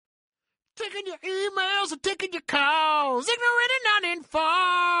taking your emails and taking your calls. Ignorant and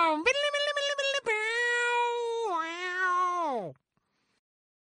uninformed.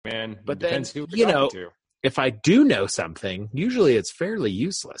 Man, But depends then, who we're talking to. if I do know something, usually it's fairly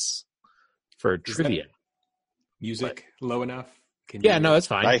useless for trivia. Music low enough? No, it's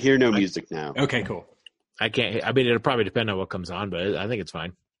fine. I hear no music now. Okay, cool. I can't. I mean, it'll probably depend on what comes on, but I think it's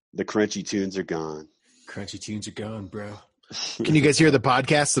fine. The crunchy tunes are gone. Crunchy tunes are gone, bro. Can you guys hear the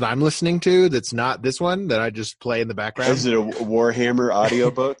podcast that I'm listening to that's not this one that I just play in the background? Is it a Warhammer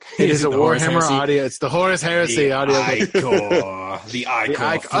audiobook? It is a the Horus Warhammer Heresy? audio. It's the Horus Heresy audio. The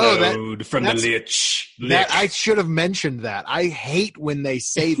Icor flowed from the Lich. That I should have mentioned that. I hate when they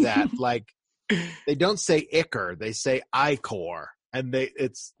say that. Like, they don't say Ichor, they say Icor, and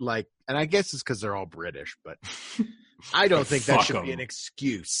it's like, and I guess it's because they're all British, but I don't think that should be an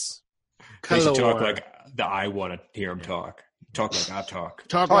excuse. They should talk like I want to hear them talk. Talk like I talk.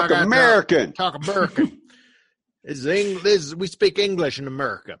 Talk like American. Talk American. We speak English in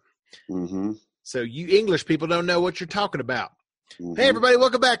America. Mm-hmm. So you English people don't know what you're talking about. Mm-hmm. Hey, everybody,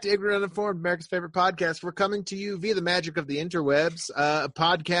 welcome back to Ignorant Uninformed, America's favorite podcast. We're coming to you via the magic of the interwebs, a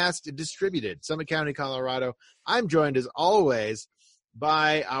podcast distributed, Summit County, Colorado. I'm joined, as always,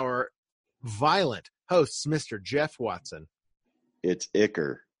 by our violent hosts, Mr. Jeff Watson. It's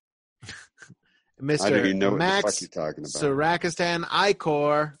Icker. Mr. I don't even know Max what the fuck you're talking about. Sarakistan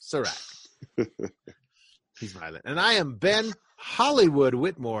Icor Sarak. He's violent. And I am Ben Hollywood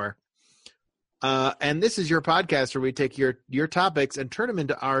Whitmore. And this is your podcast where we take your topics and turn them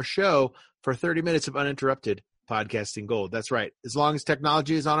into our show for 30 minutes of uninterrupted podcasting gold. That's right. As long as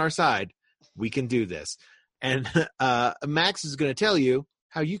technology is on our side, we can do this. And Max is going to tell you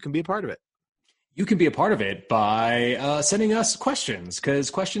how you can be a part of it. You can be a part of it by sending us questions, because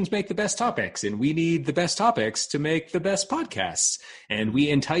questions make the best topics, and we need the best topics to make the best podcasts. And we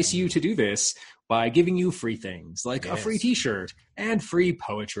entice you to do this by giving you free things like a free t-shirt and free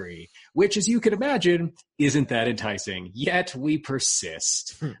poetry, which, as you can imagine, isn't that enticing, yet we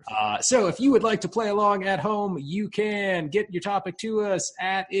persist. So if you would like to play along at home, you can get your topic to us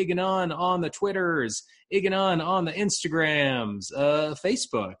at Iganon on the Twitters, Iganon on the Instagrams,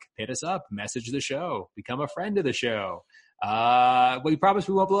 Facebook. Hit us up, message the show, become a friend of the show. We promise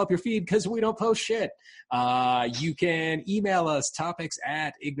we won't blow up your feed because we don't post shit. You can email us topics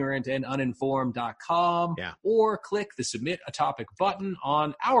at ignorantanduninformed.com or click the submit a topic button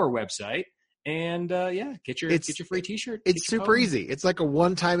on our website and get your free t-shirt. It's super easy. It's like a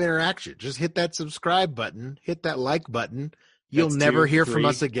one-time interaction. Just hit that subscribe button, hit that like button. You'll never hear from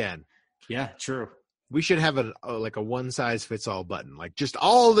us again. Yeah, true. We should have a one-size-fits-all button, like just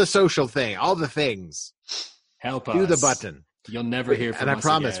all the social thing, all the things. Help us. Do the button. You'll never hear from us. And I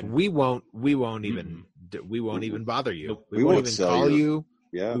promise again. we won't even bother you. Nope. We won't even call you.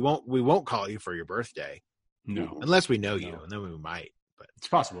 Yeah. We won't call you for your birthday. No. Unless we know you, and then we might. But it's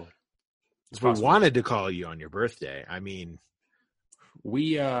possible. If we wanted to call you on your birthday, I mean,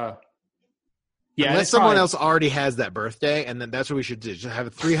 unless someone else already has that birthday, and then that's what we should do. Just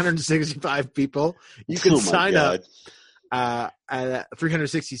have 365 people. You can sign up.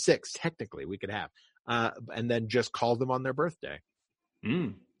 366 technically we could have. And then just call them on their birthday.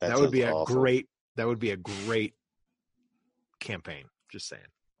 That would be awful. That would be a great campaign. Just saying.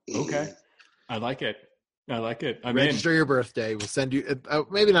 Okay. I like it. Register your birthday. We'll send you,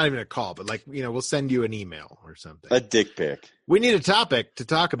 maybe not even a call, but we'll send you an email or something. A dick pic. We need a topic to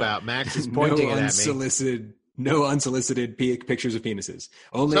talk about. Max is pointing it at me. No unsolicited pictures of penises.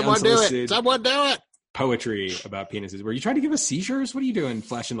 Only Someone do it. Poetry about penises. Were you trying to give us seizures? What are you doing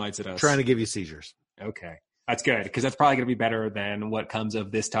flashing lights at us? Trying to give you seizures. Okay. That's good, because that's probably going to be better than what comes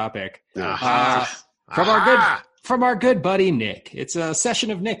of this topic. From our good buddy Nick. It's a session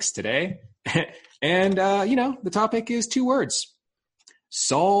of Nick's today. And, the topic is 2 words.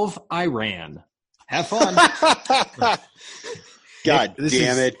 Solve Iran. Have fun. God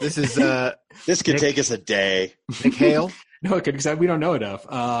damn it. This is this could take us a day. Nick Hale? No, because we don't know enough.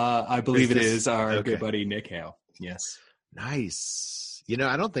 I believe it is our good buddy Nick Hale. Yes. Nice.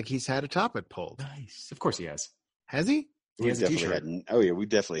 I don't think he's had a topic pulled. Nice. Of course he has. Has he? He has a t-shirt. We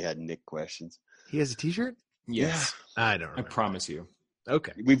definitely had Nick questions. He has a t-shirt? Yes. Yeah. I don't remember. I promise you.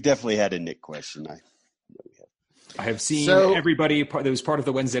 Okay. We've definitely had a Nick question. I have seen everybody that was part of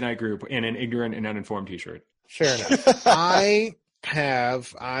the Wednesday night group in an ignorant and uninformed t-shirt. Fair enough. I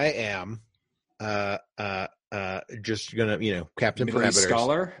am just gonna, Captain Parameters.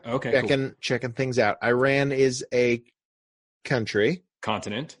 Scholar? Okay. Checking things out. Iran is a country.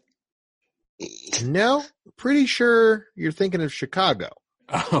 Continent. No, pretty sure you're thinking of Chicago.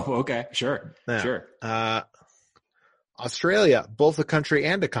 Oh, okay. Sure. Yeah. Sure. Australia, both a country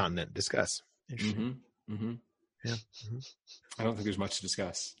and a continent. Discuss. Interesting. Yeah. I don't think there's much to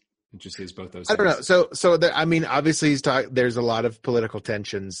discuss. It just is both those I don't know. things. So I mean, obviously, there's a lot of political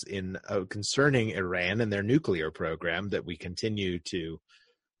tensions in concerning Iran and their nuclear program that we continue to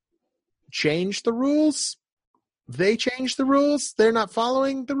change the rules. They change the rules. They're not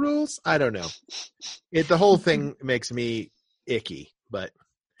following the rules. I don't know. The whole thing makes me icky, but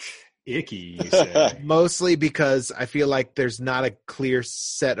Icky, you say. mostly because I feel like there's not a clear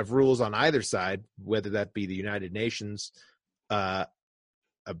set of rules on either side, whether that be the United Nations, the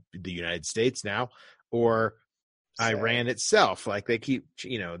United States now, or Iran itself. Like they keep,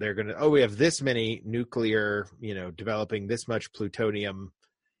 they're going to, we have this many nuclear, developing this much plutonium.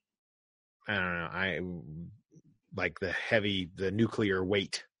 I don't know. Like the nuclear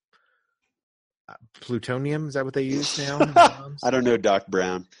weight. Plutonium, is that what they use now? I don't know, Doc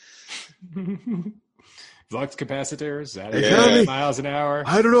Brown. Flux capacitors at Yeah. miles an hour.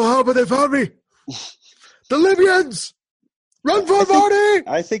 I don't know how, but they found me. The Libyans! Run for Marty!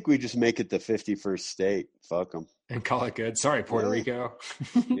 I think we just make it the 51st state. Fuck them. And call it good. Sorry, Puerto Rico.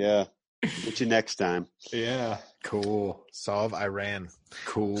 Yeah. Get you next time. Yeah. Cool. Solve Iran.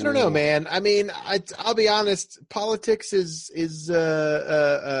 Cool. I don't know, man. I mean, I'll be honest. Politics is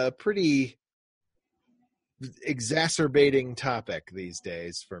a pretty exacerbating topic these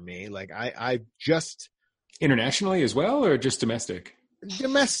days for me. Like I just Internationally as well, or just domestic?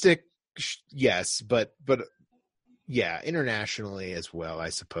 domestic, yes, but yeah, internationally as well, I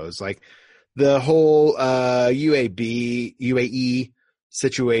suppose. Like the whole UAE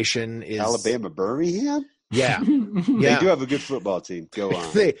situation is Alabama, Birmingham? Yeah. They do have a good football team. Go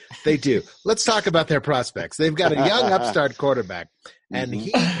on. They do. Let's talk about their prospects. They've got a young upstart quarterback, and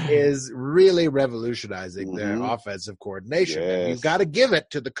he is really revolutionizing their offensive coordination. Yes. And you've got to give it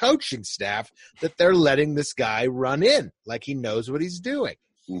to the coaching staff that they're letting this guy run in like he knows what he's doing.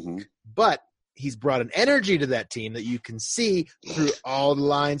 But he's brought an energy to that team that you can see through all the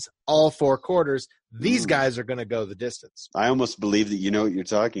lines, all four quarters. These guys are going to go the distance. I almost believe that you know what you're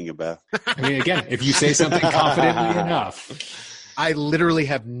talking about. I mean, again, if you say something confidently enough. I literally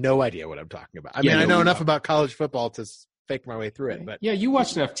have no idea what I'm talking about. I mean, I know enough about college football to fake my way through it, but yeah, you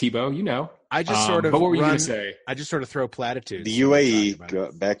watched enough Tebow, you know. I just sort of. But what were you going to say? I just sort of throw platitudes. The UAE,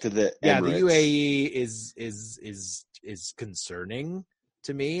 go back to the Emirates. the UAE is concerning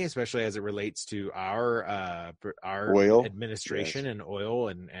to me, especially as it relates to our Oil. administration and oil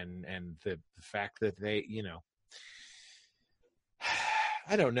and the fact that they,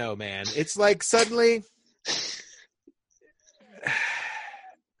 I don't know, man. It's like suddenly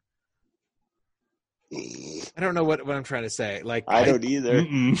I don't know what I'm trying to say. Like I don't either.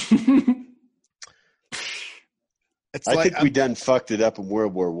 I think we done fucked it up in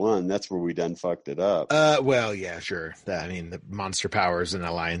World War I. That's where we done fucked it up. Well, yeah, sure. I mean, the monster powers and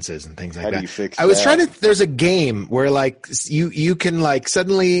alliances and things like that. How do you fix I was that? trying to. There's a game where like you can like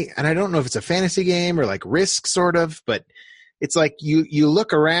suddenly, and I don't know if it's a fantasy game or like Risk sort of, but it's like you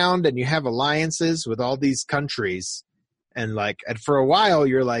look around and you have alliances with all these countries, and for a while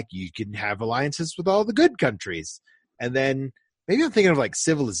you're like you can have alliances with all the good countries, and then maybe I'm thinking of like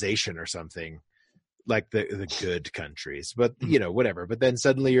Civilization or something. Like the good countries, but whatever. But then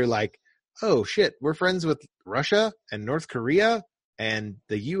suddenly you're like, oh shit, we're friends with Russia and North Korea and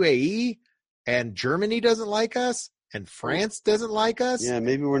the UAE, and Germany doesn't like us and France doesn't like us. Yeah,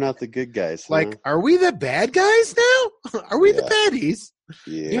 maybe we're not the good guys. Huh? Like, are we the bad guys now? Are we the baddies?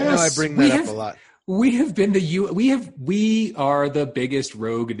 Yeah. I know I bring that up a lot. We have been we are the biggest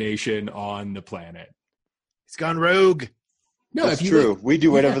rogue nation on the planet. It's gone rogue. No, That's if you true. look, We do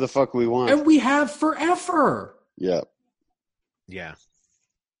whatever the fuck we want. and we have forever. Yeah. Yeah.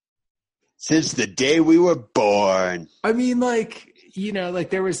 Since the day we were born. I mean,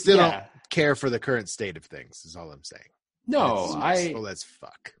 there was Still don't care for the current state of things is all I'm saying. No, It's stressful as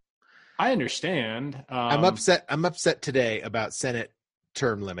fuck. I understand. I'm upset today about Senate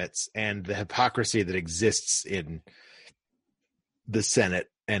term limits and the hypocrisy that exists in the Senate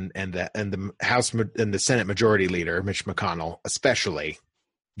and the House and the Senate Majority Leader Mitch McConnell, especially.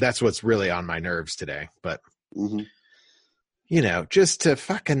 That's what's really on my nerves today. But just to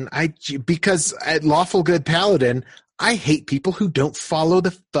because at Lawful Good Paladin, I hate people who don't follow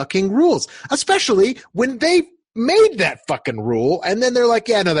the fucking rules, especially when they made that fucking rule and then they're like,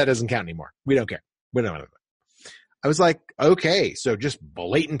 yeah, no, that doesn't count anymore. We don't care. We don't. I was like, okay, so just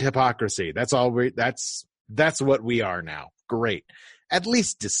blatant hypocrisy. That's all that's what we are now. Great. At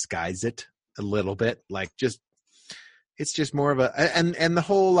least disguise it a little bit. It's just more of and the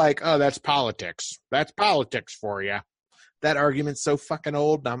whole oh, that's politics. That's politics for you. That argument's so fucking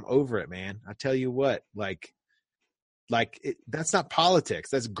old and I'm over it, man. I tell you what, that's not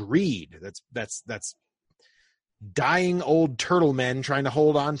politics. That's greed. That's dying old turtle men trying to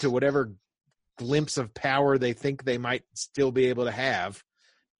hold on to whatever glimpse of power they think they might still be able to have.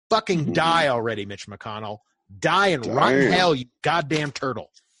 Fucking die already, Mitch McConnell. Die and rot in hell, you goddamn turtle.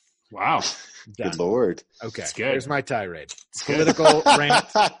 Wow. Good Lord. Okay, here's my tirade. Political rant.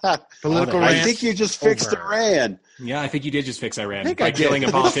 Political rant. I think you just fixed Iran. Yeah, I think you did just fix Iran by killing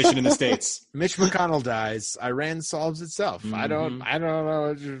a politician in the States. Mitch McConnell dies. Iran solves itself. Mm-hmm. I don't know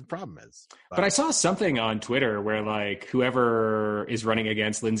what the problem is. But I saw something on Twitter where like whoever is running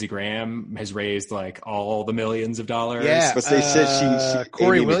against Lindsey Graham has raised like all the millions of dollars. Yeah, but they said she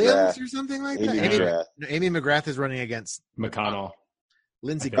Corey Amy Williams McGrath. Or something like Amy that. McGrath. Amy McGrath is running against McConnell.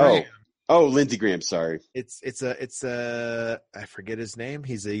 Lindsey Graham. Oh, Lindsey Graham. Sorry, it's a I forget his name.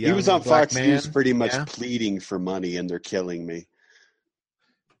 He's a young he was on black Fox man. News, pretty much pleading for money, and they're killing me.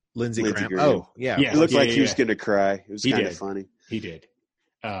 Lindsey Graham. Oh, yeah. He looked like he was going to cry. It was kind of funny. He did.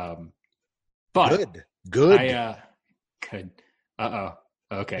 But good. Good.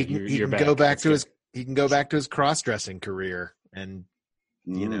 Okay. He can go back to his cross-dressing career and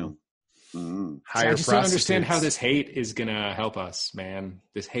I just don't understand how this hate is going to help us, man.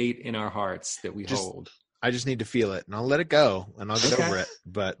 This hate in our hearts that we hold. I just need to feel it, and I'll let it go, and I'll get over it.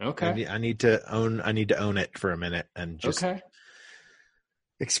 But I need to own it for a minute and just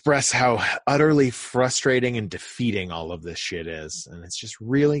express how utterly frustrating and defeating all of this shit is, and it's just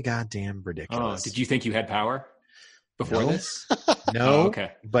really goddamn ridiculous. Did you think you had power before this? No.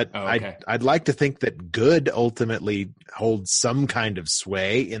 Okay. But I'd like to think that good ultimately holds some kind of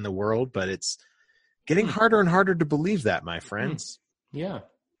sway in the world, but it's getting harder and harder to believe that, my friends. Yeah.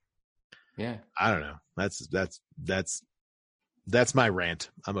 I don't know. That's my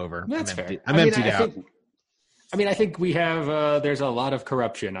rant. I'm over. That's fair. I'm emptied out. I think we have, there's a lot of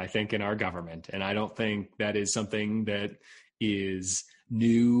corruption, I think, in our government. And I don't think that is something that is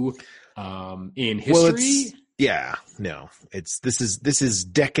new in history. This is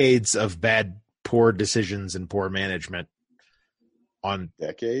decades of poor decisions and poor management on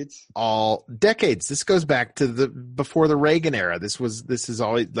all decades. This goes back to before the Reagan era. This is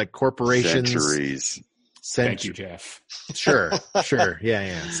always like corporations. Centuries. Thank you, Jeff. Sure.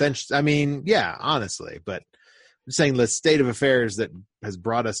 Yeah. Honestly, but I'm saying the state of affairs that has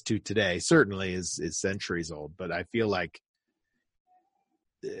brought us to today certainly is centuries old, but I feel like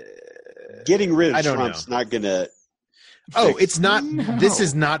getting rid of Trump's not going to. It's not. No. This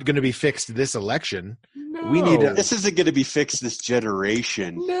is not going to be fixed this election. No. We need. This isn't going to be fixed this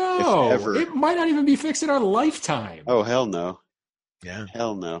generation. No, it might not even be fixed in our lifetime. Oh hell no! Yeah,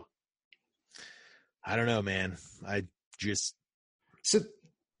 hell no. I don't know, man. I'm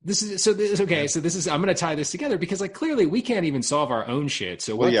going to tie this together because like clearly we can't even solve our own shit.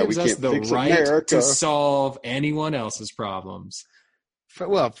 So what gives us the right America to solve anyone else's problems?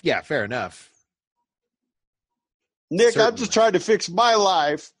 Well, yeah, fair enough. Nick, certainly. I'm just trying to fix my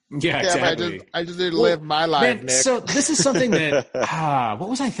life. Yeah, exactly. I just need to live my life, man, Nick. So this is something that, what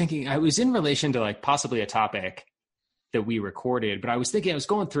was I thinking? I was in relation to like possibly a topic that we recorded, but I was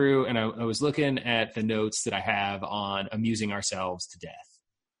going through and I was looking at the notes that I have on amusing ourselves to death.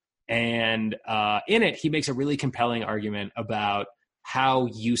 And in it, he makes a really compelling argument about how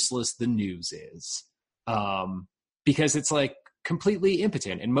useless the news is. Because it's like, completely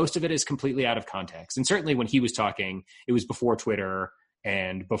impotent, and most of it is completely out of context. And certainly when he was talking, it was before Twitter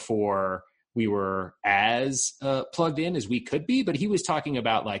and before we were as plugged in as we could be, but he was talking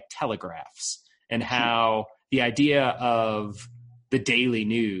about like telegraphs and how the idea of the daily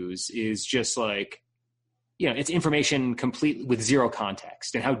news is just like, it's information complete with zero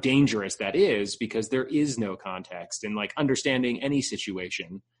context, and how dangerous that is because there is no context, and like understanding any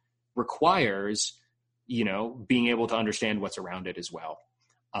situation requires being able to understand what's around it as well.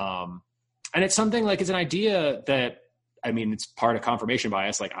 And it's something like, it's an idea that, it's part of confirmation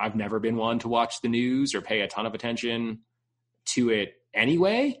bias. Like I've never been one to watch the news or pay a ton of attention to it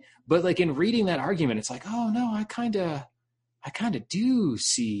anyway. But like in reading that argument, it's like, oh no, I kind of do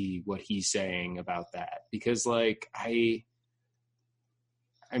see what he's saying about that, because like,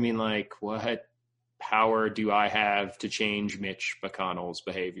 what power do I have to change Mitch McConnell's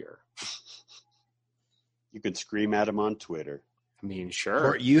behavior? You could scream at him on Twitter.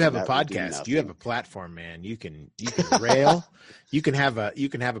 Sure. Or you have a podcast. You have a platform, man. You can rail. you can have a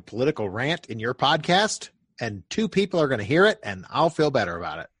political rant in your podcast, and 2 people are going to hear it, and I'll feel better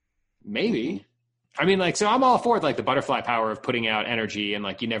about it. Maybe. So I'm all for like the butterfly power of putting out energy, and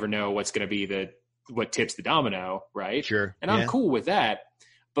like you never know what's going to be what tips the domino, right? Sure. And I'm cool with that,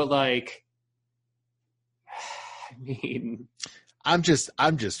 but like, I'm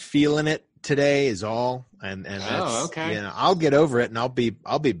just feeling it today is all, and that's, okay. I'll get over it, and I'll be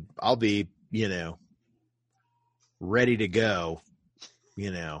ready to go,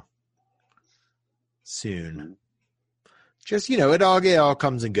 soon. Just, it all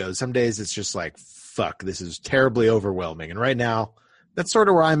comes and goes. Some days it's just like, fuck, this is terribly overwhelming. And right now, that's sort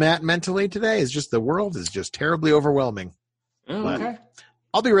of where I'm at mentally today, is just the world is just terribly overwhelming. Oh, okay.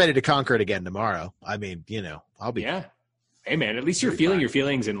 I'll be ready to conquer it again tomorrow. I mean, I'll be. Yeah. Hey, man, at least you're feeling your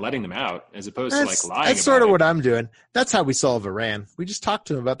feelings and letting them out as opposed to like lying. That's sort of what I'm doing. That's how we solve Iran. We just talk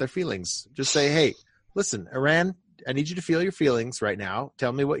to them about their feelings. Just say, hey, listen, Iran, I need you to feel your feelings right now.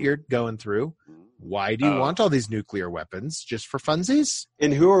 Tell me what you're going through. Why do you want all these nuclear weapons? Just for funsies?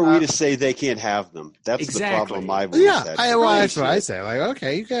 And who are we to say they can't have them? That's exactly. the problem I've always had. That's what I say. Like,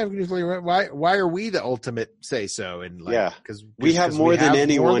 okay, you can have nuclear weapons. Why are we the ultimate say-so? And because we have more than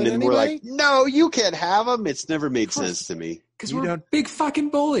anyone, and we're like, no, you can't have them. It's never made sense to me. Because we're big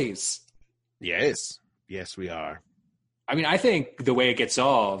fucking bullies. Yes, we are. I mean, I think the way it gets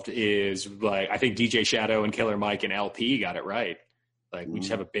solved is like, I think DJ Shadow and Killer Mike and LP got it right. Like, we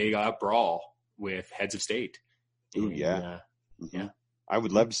just have a big brawl with heads of state. Ooh, yeah. Yeah. I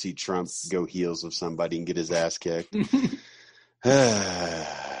would love to see Trump go heels with somebody and get his ass kicked. Yeah.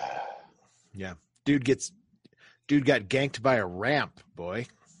 Dude got ganked by a ramp, boy.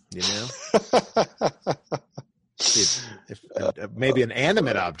 If maybe an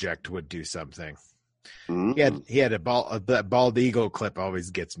animate object would do something. Mm-hmm. He had a bald eagle clip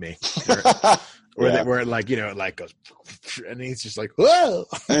always gets me. Where it like, it like goes, and he's just like, whoa.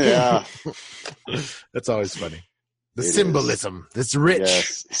 Yeah. That's always funny. The symbolism that's rich.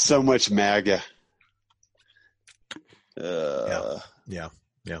 Yes. So much MAGA. Yeah.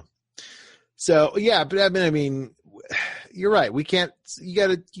 So, but I mean, you're right. We can't,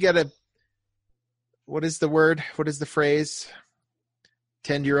 you gotta, what is the word? What is the phrase?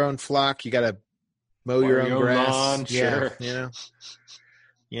 Tend your own flock. You gotta mow your own grass. Lawn, sure.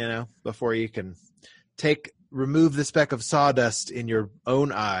 Before you can remove the speck of sawdust in your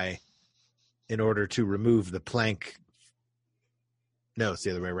own eye in order to remove the plank. No, it's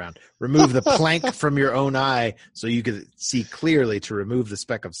the other way around. Remove the plank from your own eye so you can see clearly to remove the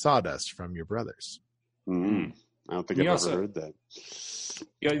speck of sawdust from your brother's. Mm. I don't think I've ever heard that.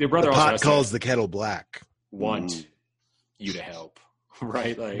 Your brother the also pot calls the kettle black. Want you to help.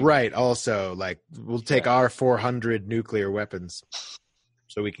 Right. Right. Also, like, we'll take our 400 nuclear weapons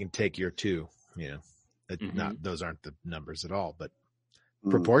so we can take your 2, Not those aren't the numbers at all, but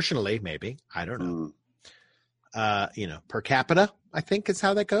proportionally, maybe. I don't know. Per capita, I think is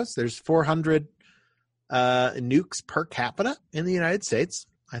how that goes. There's 400 nukes per capita in the United States,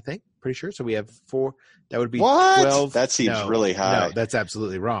 I think. Pretty sure. So we have 4. That would be 12. That seems really high. No, that's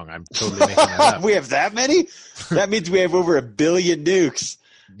absolutely wrong. I'm totally making that up. We have that many? That means we have over 1 billion nukes.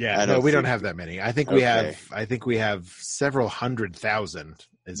 Yeah, no, we don't have that many. I think we have several 100,000.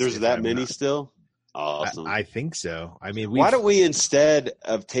 There's that many still? Awesome. I think so. I mean, why don't we, instead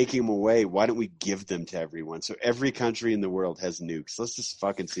of taking them away, why don't we give them to everyone? So every country in the world has nukes. Let's just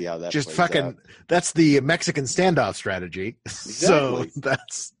fucking see how that plays out. That's the Mexican standoff strategy. Exactly. So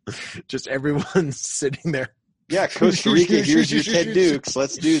that's just everyone sitting there. Yeah, Costa Rica, here's your 10 nukes.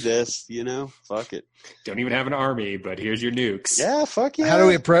 Let's do this. Fuck it. Don't even have an army, but here's your nukes. Yeah, fuck yeah. How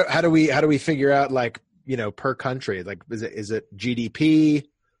do we figure out, like, per country? Like, is it GDP?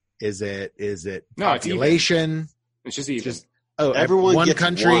 Is it population? It's just even. Everyone one gets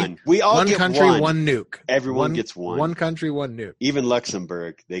country. One. We all one get country, one nuke. Everyone gets one. One country, one nuke. Even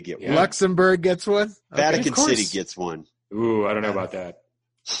Luxembourg, they get one. Luxembourg gets one. Vatican City gets one. Ooh, I don't know about that.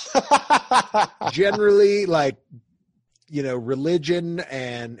 Generally, like, religion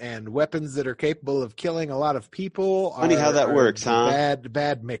and weapons that are capable of killing a lot of people. Funny how that works, huh?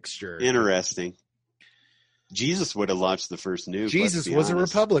 Bad mixture. Interesting. Jesus would have launched the first nuke. Jesus was a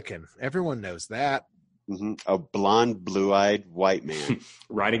Republican. Everyone knows that. Mm-hmm. A blonde, blue-eyed white man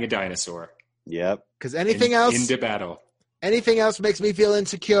riding a dinosaur. Yep. Because anything else into battle. Anything else makes me feel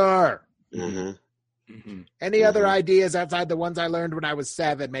insecure. Mm-hmm. Mm-hmm. Any other ideas outside the ones I learned when I was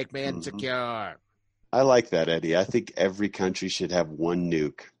 7 make me insecure. I like that, Eddie. I think every country should have one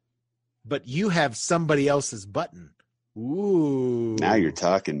nuke. But you have somebody else's button. Ooh. Now you're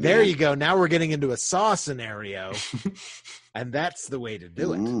talking, man. There you go. Now we're getting into a saw scenario. And that's the way to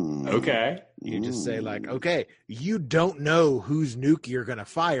do it. Okay. You just say, like, okay, you don't know whose nuke you're going to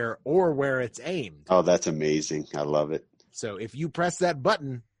fire or where it's aimed. Oh, that's amazing. I love it. So if you press that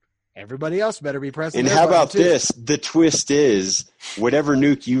button, everybody else better be pressing And how about this? The twist is whatever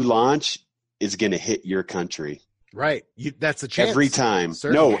nuke you launch is going to hit your country. Right. That's a chance. Every time.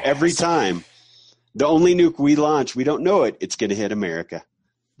 Certainly. No, every time. The only nuke we launch, we don't know it. It's going to hit America.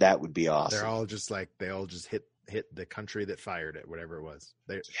 That would be awesome. They're all just like they all just hit the country that fired it, whatever it was.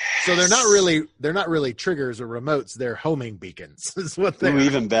 So they're not really triggers or remotes. They're homing beacons. Is what they Ooh,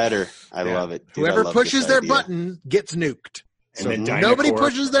 even better. I love it. Dude, Whoever I love pushes this their idea. button gets nuked. And So then nobody Dynacorp-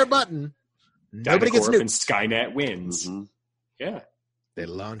 pushes their button. Nobody gets Dynacorp and nuked. Skynet wins. Mhm. Yeah, They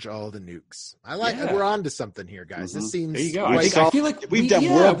launch all the nukes. I like. Yeah. We're on to something here, guys. This seems. there you go. We've I feel like We've done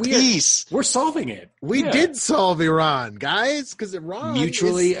world peace. We're solving it. We Yeah. did solve Iran, guys, because Iran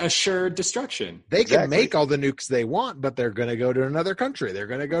Mutually is- assured destruction. They can Exactly. make all the nukes they want, but they're going to go to another country. They're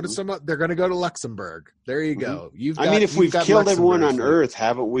going to go to They're going to go to Luxembourg. There you go. If we've killed everyone on Earth,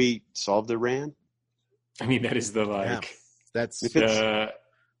 haven't we solved Iran? I mean, that is the like that's If it's-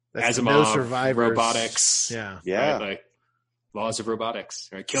 that's Asimov no survivors. robotics. Yeah. Yeah. Right? Like laws of robotics.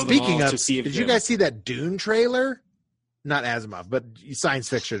 Right? Kill Speaking them all of, to see if did you guys see that Dune trailer? Not Asimov, but science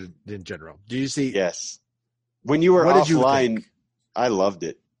fiction in general. Did you see? Yes. When you were What did you offline, think? I loved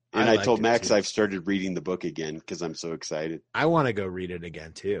it. And I I liked told it, Max too. I've started reading the book again because I'm so excited. I want to go read it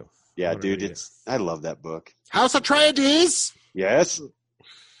again too. Yeah, wanna dude, read I love that book. House Atreides. Yes.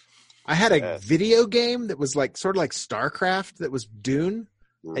 I had a Yes. video game that was like sort of like StarCraft that was Dune,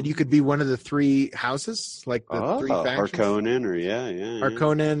 and you could be one of the three houses, like the three factions. Harkonnen or yeah.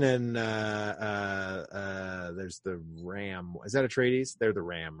 Harkonnen and there's the Ram. Is that Atreides? They're the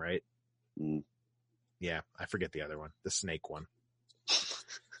Ram, right? Mm. Yeah, I forget the other one, the Snake one.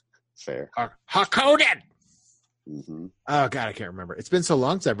 Fair. Harkonnen. Hmm. Oh God, I can't remember. It's been so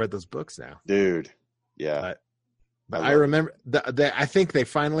long since I've read those books now. Dude. Yeah. But I I love remember. I think they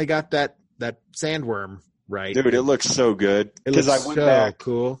finally got that sandworm right. Dude, it looks so good. It Because looks I went so back.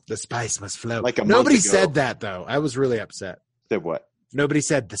 cool. The spice must flow. Like a month Nobody ago. said that though. I was really upset. Said what? Nobody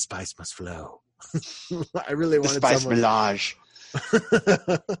said the spice must flow. I really The wanted Spice someone. Melange.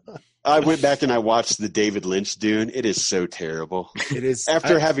 I went back and I watched the David Lynch Dune. It is so terrible. It is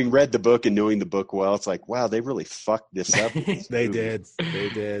After having read the book and knowing the book well, it's like, wow, they really fucked this up. with this They movie. did. They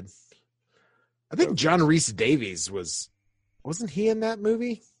did. I think John Rhys Davies wasn't he in that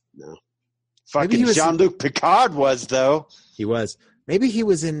movie? Maybe Fucking he was- Jean-Luc Picard was, though. He was. Maybe he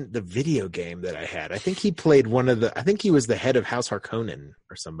was in the video game that I had. I think he played I think he was the head of House Harkonnen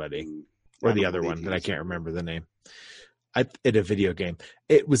or somebody. Or I the don't other believe one he that I was can't in it. remember the name. In a video game.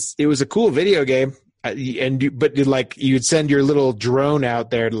 It was a cool video game. But you'd send your little drone out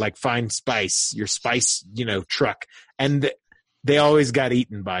there to like find spice, your spice, truck. And they always got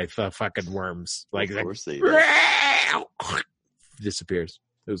eaten by the fucking worms. Like, Of course they did. disappears.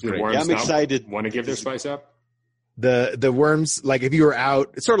 It was The great. worms Yeah, I'm excited. Want to give their spice up? The worms, like if you were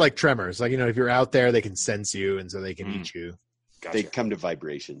out, it's sort of like Tremors. Like, if you're out there, they can sense you and so they can eat you. Gotcha. They come to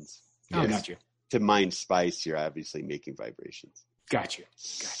vibrations. Oh, Yes. gotcha. To mine spice, you're obviously making vibrations. Gotcha.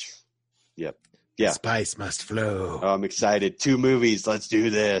 Yep. Yeah. Spice must flow. Oh, I'm excited. 2 movies. Let's do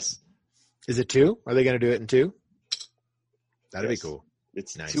this. Is it 2? Are they going to do it in 2? That'd Yes. be cool.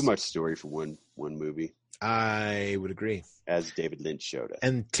 It's Nice. too much story for one movie, I would agree. as David Lynch showed us.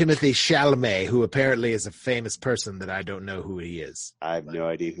 And Timothy Chalamet, who apparently is a famous person that I don't know who he is. I have no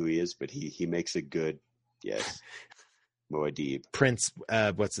idea who he is, but he makes a good, yes, Muad'Dib, Prince,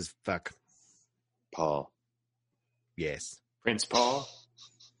 what's his fuck? Paul Yes. Prince Paul.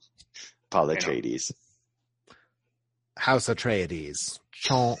 Atreides. House Atreides.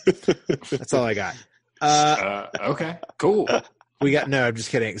 Chomp. That's all I got. Okay. Cool. No, I'm just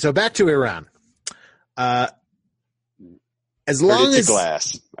kidding. So back to Iran. As Turn long it to as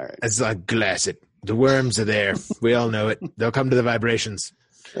glass. All right. as I glass it, the worms are there. We all know it. They'll come to the vibrations.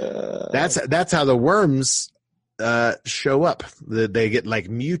 That's how the worms show up. They get like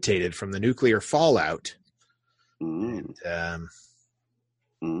mutated from the nuclear fallout. Mm,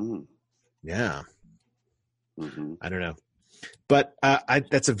 mm, Yeah, mhm. I don't know, but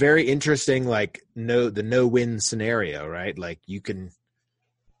that's a very interesting the no-win scenario, right? Like you can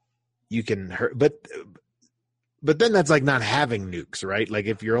hurt, but then that's like not having nukes, right? Like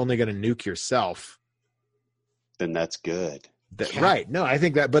if you're only going to nuke yourself, Then that's good. right? No, I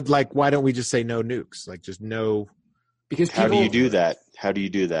think that, but like, why don't we just say no nukes? Like just no. Because How do people, you do that? How do you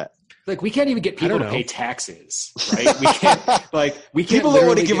do that? Like, we can't even get people don't to know. pay taxes, right? We can't. We can't. People don't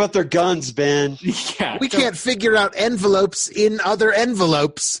want to literally give up their guns, Ben. Yeah, We can't figure out envelopes in other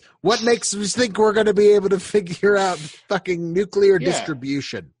envelopes. What makes us think we're going to be able to figure out fucking nuclear Yeah.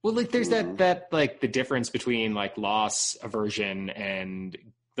 distribution? Well, like, there's that like the difference between like loss aversion and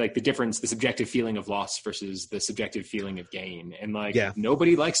like the subjective feeling of loss versus the subjective feeling of gain. And like, Yeah.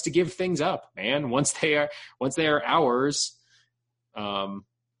 nobody likes to give things up, man. Once they are ours,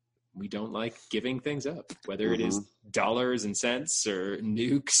 we don't like giving things up, whether it is dollars and cents or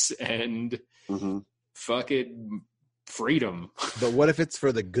nukes and Hmm. fucking freedom. But what if it's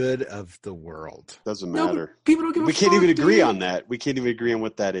for the good of the world? Doesn't No, matter. but people don't give a We can't fuck, even agree dude. on that. We can't even agree on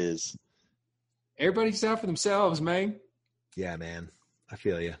what that is. Everybody's out for themselves, man. Yeah, man. I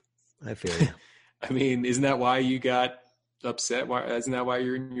feel you. I mean, isn't that why you got upset? Isn't that why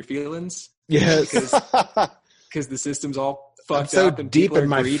you're in your feelings? Yes. Because the system's all I'm fucked so up and deep people are in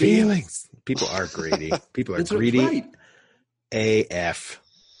my greedy. feelings. People are greedy. People are That's what- greedy. right. AF.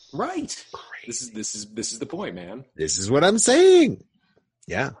 Right. This is the point, man. This is what I'm saying.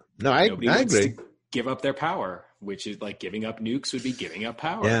 Yeah. No, I Nobody wants agree. to give up their power, which is like giving up nukes would be giving up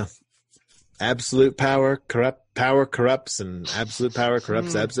power. Yeah. Absolute power corrupts, and absolute power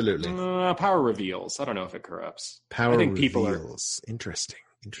corrupts absolutely. Power reveals. I don't know if it corrupts. Power I think people reveals. Interesting.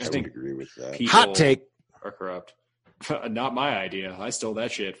 I think- would agree with that. People Hot take. are corrupt. Not my idea. I stole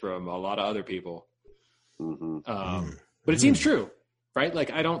that shit from a lot of other people. hmm But it seems true, right?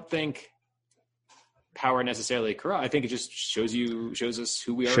 Like, I don't think power necessarily corrupt. I think it just shows us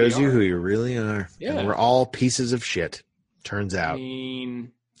who we are. Shows you who you really are. Yeah. And we're all pieces of shit. Turns I out.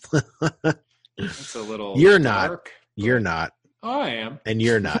 mean, that's a little. You're not. dark. You're not. Oh, I am. And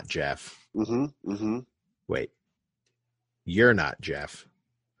you're not, Jeff. hmm hmm Wait. You're not, Jeff.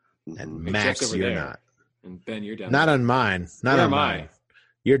 Mm-hmm. And Hey, Max, Jeff's over you're there. not. And Ben, you're down. Not on mine. Not Where on am I? mine.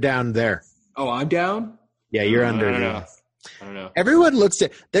 You're down there. Oh, I'm down. Yeah, you're I under. don't the- know. I don't know. Everyone looks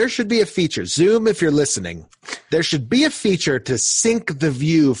at. There should be a feature. Zoom, if you're listening, there should be a feature to sync the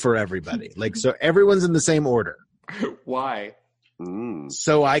view for everybody. Like, so everyone's in the same order. Why? Mm.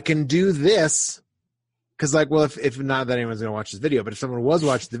 So I can do this. Because, like, well, if not that anyone's going to watch this video, but if someone was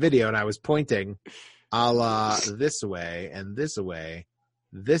watching the video and I was pointing a la this way and this away,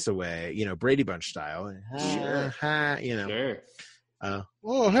 Brady Bunch style, Sure. Sure.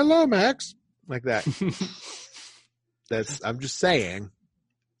 Oh, hello, Max, like that. I'm just saying.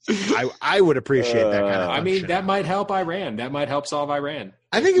 I would appreciate that kind of. I mean, function. that might help Iran. That might help solve Iran.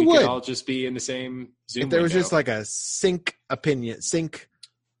 I think we it would. could all just be in the same Zoom If there was window. just like a sync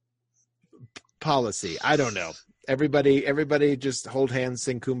policy. I don't know. Everybody just hold hands,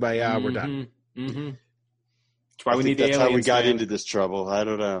 sing kumbaya. We're done. Mm-hmm. That's why I we think need the that's aliens. how we got man. into this trouble. I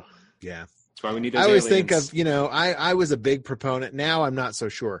don't know. Yeah. That's why we need those I always aliens. think of, I was a big proponent. Now I'm not so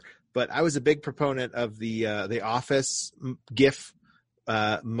sure, but I was a big proponent of the Office GIF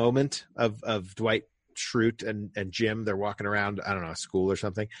moment of Dwight Schrute and Jim. They're walking around, I don't know, a school or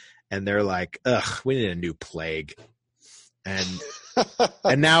something, and they're like, "Ugh, we need a new plague." And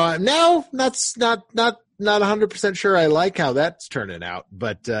now that's not 100% sure I like how that's turning out,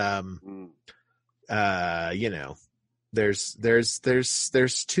 but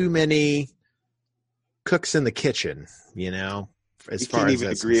there's too many cooks in the kitchen, as You far can't as even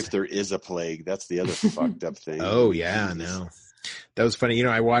that's agree if concerned. there is a plague. That's the other fucked up thing. Oh yeah, I Jesus. know. That was funny.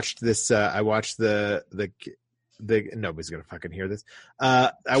 I watched this. I watched the nobody's gonna fucking hear this.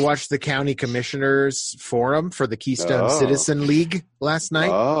 I watched the county commissioners forum for the Keystone Citizen League last night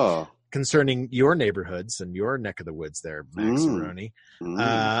Oh. concerning your neighborhoods and your neck of the woods there, Maxaroni.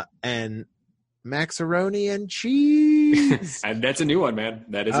 And Maxaroni and cheese. And that's a new one, man.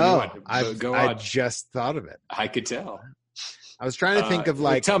 That is a new one. Go I on. just thought of it. I could tell. I was trying to think of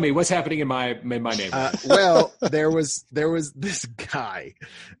like. Tell me what's happening in my neighborhood. Well, there was this guy,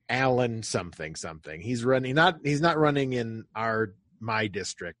 Alan something. He's running. He's not running in my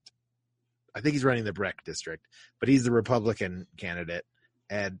district. I think he's running the Breck district, but he's the Republican candidate.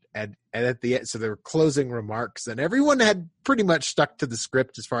 And at the end, so there were closing remarks, and everyone had pretty much stuck to the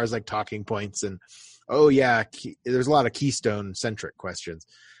script as far as like talking points. And there's a lot of Keystone centric questions.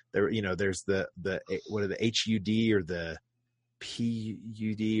 There, there's the what are the HUD or the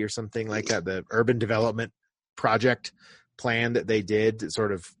PUD or something like that, the urban development project plan that they did. It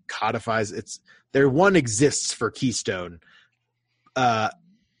sort of codifies one exists for Keystone.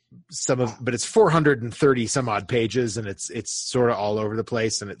 But it's 430 some odd pages, and it's sort of all over the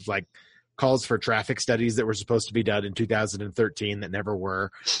place, and it's like calls for traffic studies that were supposed to be done in 2013 that never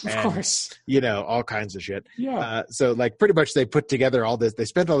were. Of course. All kinds of shit. Yeah. So like pretty much they put together all this, they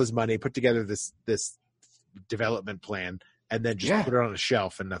spent all this money, put together this development plan, and then just put it on a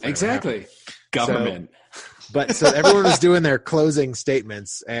shelf and nothing. Exactly. Government. So everyone was doing their closing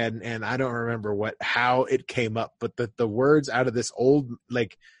statements, and I don't remember how it came up, but the words out of this old,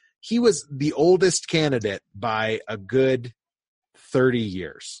 like, he was the oldest candidate by a good 30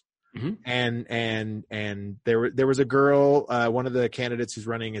 years. Mm-hmm. And there was a girl, one of the candidates who's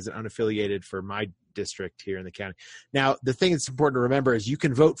running as an unaffiliated for my district here in the county. Now, the thing that's important to remember is you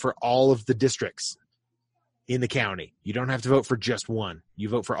can vote for all of the districts in the county. You don't have to vote for just one. You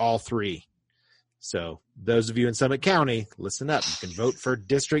vote for all three. So those of you in Summit County, listen up. You can vote for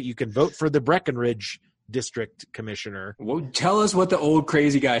district. You can vote for the Breckenridge district commissioner. Well, tell us what the old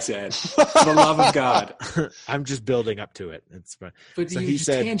crazy guy said. For the love of God. I'm just building up to it. It's fun. But So he he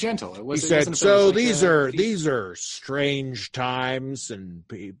said said- tangential. He said, "So these are strange times, and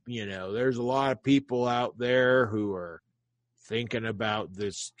there's a lot of people out there who are thinking about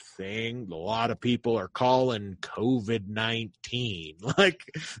this thing. A lot of people are calling COVID-19." Like,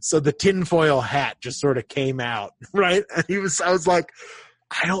 so the tinfoil hat just sort of came out, right? And I was like,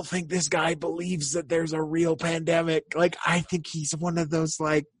 I don't think this guy believes that there's a real pandemic. Like, I think he's one of those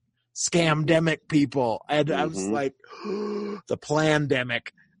like scamdemic people. And I was like, the plandemic.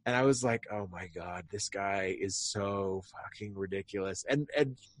 And I was like, oh my God, this guy is so fucking ridiculous. And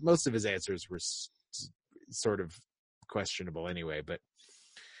most of his answers were sort of questionable anyway, but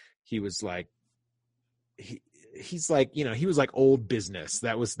he was like, he's like, he was like old business.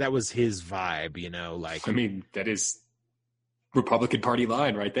 That was his vibe, like, I mean, that is Republican Party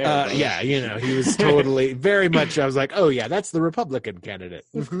line right there. yeah, he was totally very much. I was like, oh yeah, that's the Republican candidate.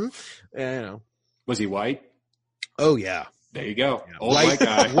 Was he white? Oh yeah, there you go. Yeah. Old white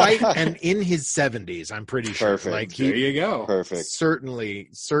guy, white and in his 70s. I'm pretty sure. Perfect. Like there you go. Perfect.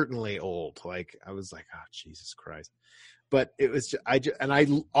 Certainly old. Like I was like, oh Jesus Christ. But it was, I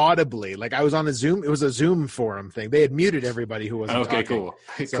audibly, like I was on a Zoom, it was a Zoom forum thing. They had muted everybody who wasn't Okay, talking. cool.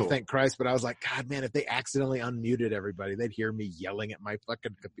 So Cool. thank Christ. But I was like, God, man, if they accidentally unmuted everybody, they'd hear me yelling at my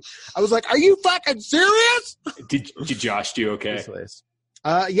fucking computer. I was like, are you fucking serious? Did Josh do okay?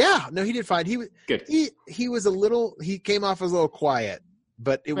 Yeah, no, he did fine. He was Good. He was he came off as a little quiet,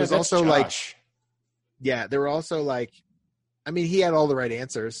 but it was That's also Josh. yeah, there were also like, I mean, he had all the right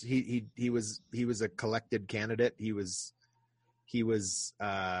answers. He was a collected candidate. He was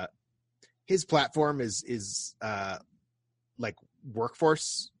his platform is like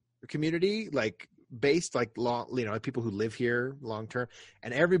workforce community, like based, like long, people who live here long term,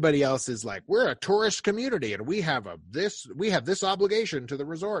 and everybody else is like, we're a tourist community and we have this obligation to the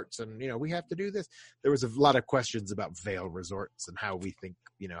resorts, and we have to do this. There was a lot of questions about Vail Resorts and how we think,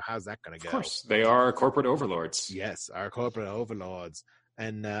 how's that going to go. Of course, they are corporate overlords. Yes, our corporate overlords,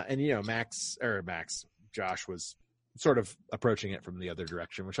 and Josh was sort of approaching it from the other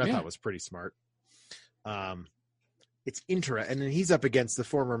direction, which I thought was pretty smart. It's interesting, and he's up against the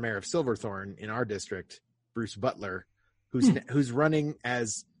former mayor of Silverthorne in our district, Bruce Butler, who's running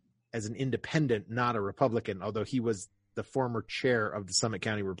as an independent, not a Republican, although he was the former chair of the Summit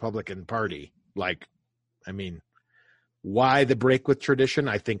County Republican Party. Like, I mean, why the break with tradition?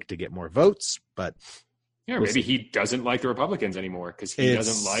 I think to get more votes, but maybe he doesn't like the Republicans anymore because he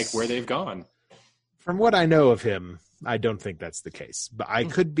doesn't like where they've gone. From what I know of him, I don't think that's the case, but I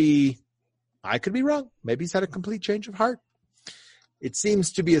could be wrong. Maybe he's had a complete change of heart. It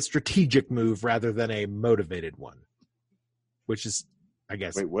seems to be a strategic move rather than a motivated one, which is, I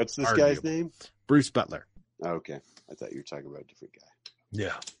guess. Wait, what's this arguable. guy's name? Bruce Butler. Oh, okay. I thought you were talking about a different guy.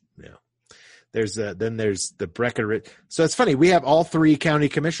 Yeah. There's the Breckenridge. So it's funny. We have all three county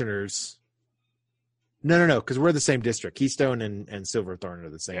commissioners. No, because we're the same district. Keystone and Silverthorne are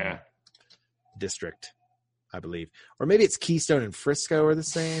the same district, I believe. Or maybe it's Keystone and Frisco are the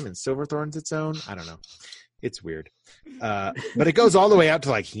same and Silverthorne's its own. I don't know. It's weird. But it goes all the way out to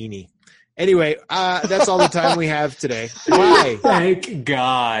like Heaney. Anyway, that's all the time we have today. Why? Thank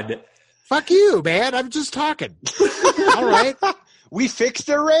God. Fuck you, man. I'm just talking. All right. We fixed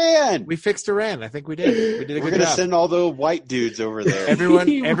Iran. We fixed Iran. I think we did. We did a We're good gonna job. send all the white dudes over there.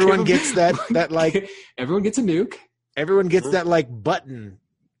 Everyone gets that like everyone gets a nuke. Everyone gets that like button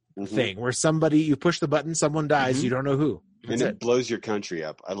Mhm. thing where you push the button, someone dies, you don't know who. And That's it blows your country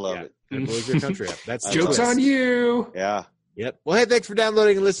up. I love it. It blows your country up. That's the Joke's twist. on you. Yeah. Yep. Well, hey, thanks for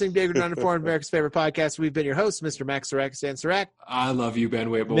downloading and listening to Ignorant Uninformed, America's favorite podcast. We've been your hosts, Mr. Max Serac, Stan Serac, I love you, Ben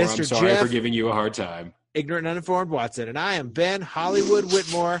Whitmore. Mr. I'm sorry Jeff. for giving you a hard time. Ignorant Uninformed Watson, and I am Ben Hollywood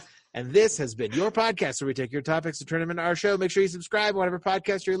Whitmore. And this has been your podcast where we take your topics and turn them into our show. Make sure you subscribe, whatever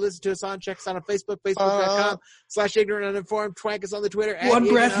podcast you're listening to us on. Check us out on Facebook, facebook.com/ignorant uninformed. Twank us on the Twitter. One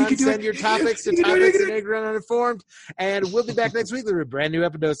breath, you can do Send it. your topics to You can do it, topics you at can do it. ignorant uninformed. And we'll be back next week with a brand new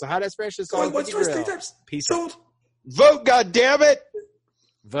episode. So hot as fresh as Going all once, twice, three times. Peace out. Sold. Vote, goddammit!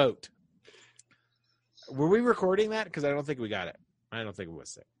 Vote. Were we recording that? Because I don't think we got it. I don't think it was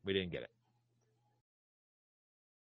sick. We didn't get it.